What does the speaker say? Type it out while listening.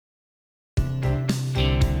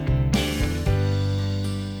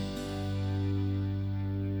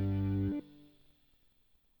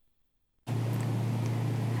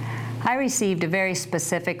I received a very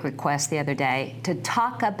specific request the other day to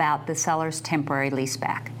talk about the seller's temporary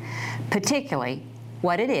leaseback, particularly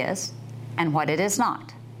what it is and what it is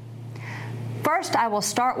not. First, I will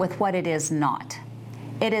start with what it is not.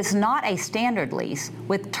 It is not a standard lease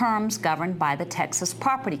with terms governed by the Texas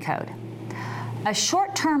Property Code. A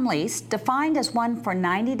short-term lease, defined as one for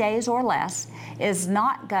 90 days or less, is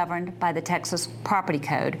not governed by the Texas Property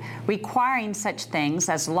Code, requiring such things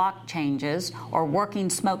as lock changes or working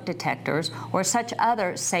smoke detectors or such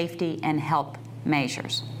other safety and health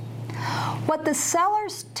measures. What the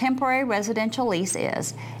seller's temporary residential lease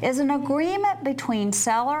is an agreement between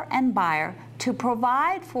seller and buyer to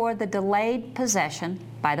provide for the delayed possession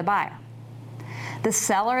by the buyer. The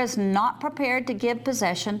seller is not prepared to give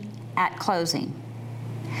possession at closing.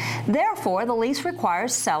 Therefore, the lease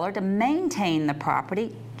requires seller to maintain the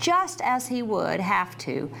property just as he would have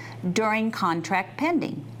to during contract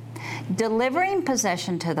pending, delivering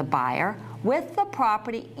possession to the buyer with the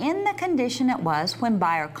property in the condition it was when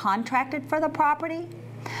buyer contracted for the property,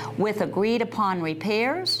 with agreed upon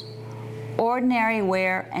repairs, ordinary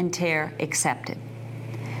wear and tear accepted.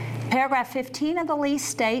 Paragraph 15 of the lease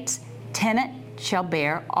states, tenant shall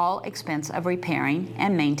bear all expense of repairing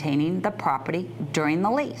and maintaining the property during the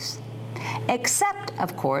lease, except,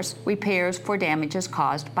 of course, repairs for damages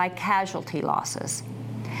caused by casualty losses.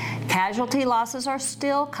 Casualty losses are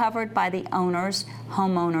still covered by the owner's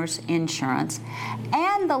homeowner's insurance,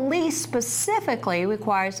 and the lease specifically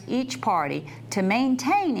requires each party to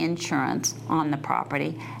maintain insurance on the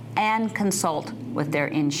property and consult with their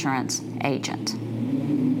insurance agent.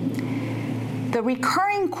 The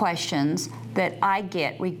recurring questions that I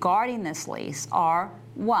get regarding this lease are,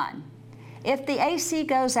 1, if the AC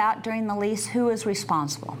goes out during the lease, who is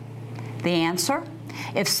responsible? The answer,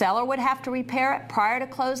 if seller would have to repair it prior to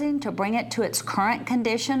closing to bring it to its current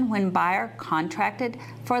condition when buyer contracted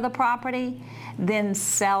for the property, then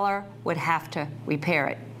seller would have to repair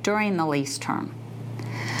it during the lease term.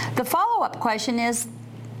 The follow-up question is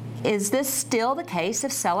this still the case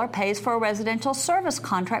if seller pays for a residential service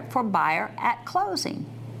contract for buyer at closing?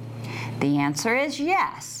 The answer is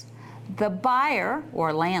yes. The buyer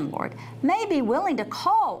or landlord may be willing to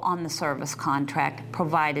call on the service contract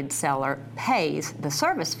provided seller pays the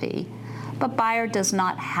service fee, but buyer does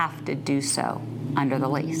not have to do so under the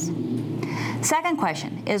lease. Second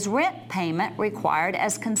question, is rent payment required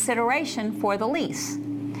as consideration for the lease?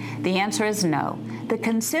 The answer is no. The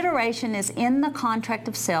consideration is in the contract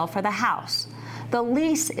of sale for the house. The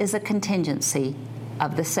lease is a contingency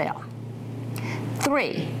of the sale.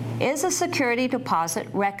 3, is a security deposit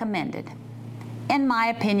recommended? In my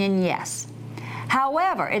opinion, yes.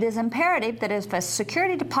 However, it is imperative that if a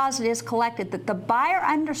security deposit is collected, that the buyer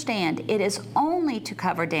understand it is only to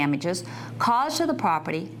cover damages caused to the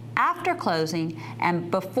property after closing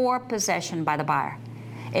and before possession by the buyer.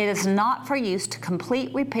 It is not for use to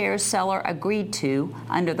complete repairs seller agreed to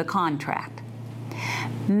under the contract.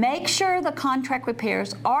 Make sure the contract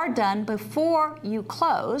repairs are done before you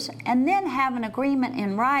close, and then have an agreement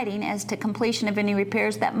in writing as to completion of any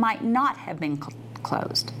repairs that might not have been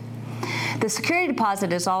closed. The security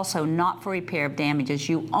deposit is also not for repair of damages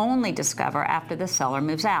you only discover after the seller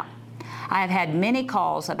moves out. I have had many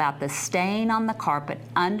calls about the stain on the carpet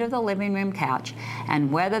under the living room couch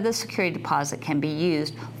and whether the security deposit can be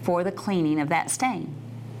used for the cleaning of that stain.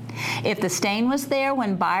 If the stain was there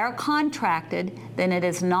when buyer contracted, then it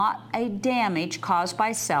is not a damage caused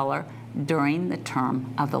by seller during the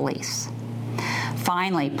term of the lease.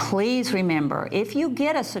 Finally, please remember, if you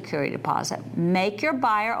get a security deposit, make your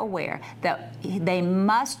buyer aware that they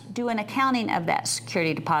must do an accounting of that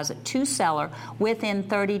security deposit to seller within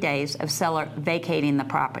 30 days of seller vacating the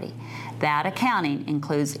property. That accounting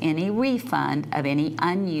includes any refund of any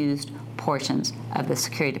unused portions of the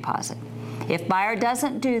security deposit. If buyer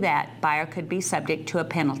doesn't do that, buyer could be subject to a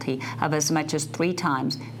penalty of as much as 3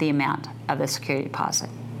 times the amount of the security deposit.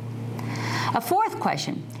 A fourth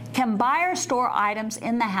question, can buyer store items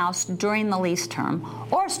in the house during the lease term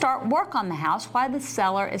or start work on the house while the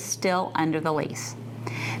seller is still under the lease?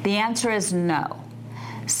 The answer is no.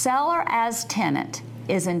 Seller as tenant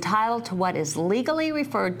is entitled to what is legally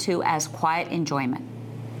referred to as quiet enjoyment.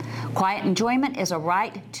 Quiet enjoyment is a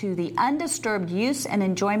right to the undisturbed use and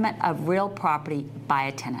enjoyment of real property by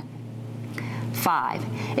a tenant. 5,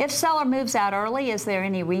 if seller moves out early, is there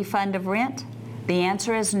any refund of rent? The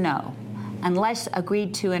answer is no, unless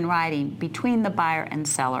agreed to in writing between the buyer and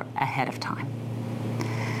seller ahead of time.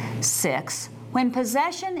 6, when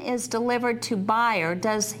possession is delivered to buyer,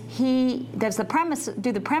 do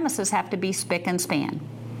the premises have to be spick and span?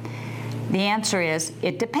 The answer is,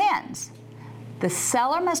 it depends. The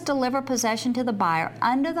seller must deliver possession to the buyer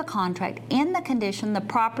under the contract in the condition the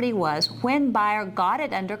property was when buyer got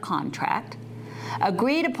it under contract,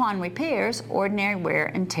 agreed upon repairs, ordinary wear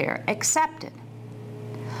and tear accepted.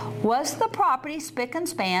 Was the property spick and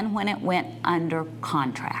span when it went under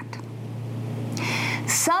contract?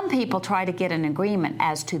 Some people try to get an agreement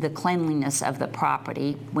as to the cleanliness of the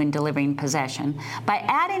property when delivering possession by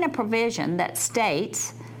adding a provision that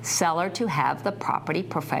states seller to have the property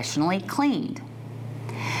professionally cleaned.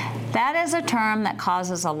 That is a term that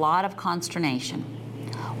causes a lot of consternation.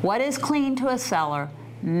 What is clean to a seller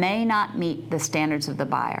may not meet the standards of the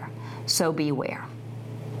buyer, so beware.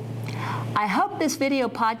 I hope this video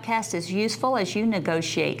podcast is useful as you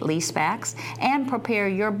negotiate leasebacks and prepare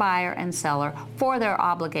your buyer and seller for their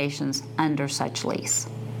obligations under such lease.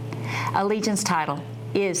 Allegiance Title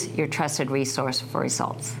is your trusted resource for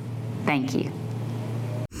results. Thank you.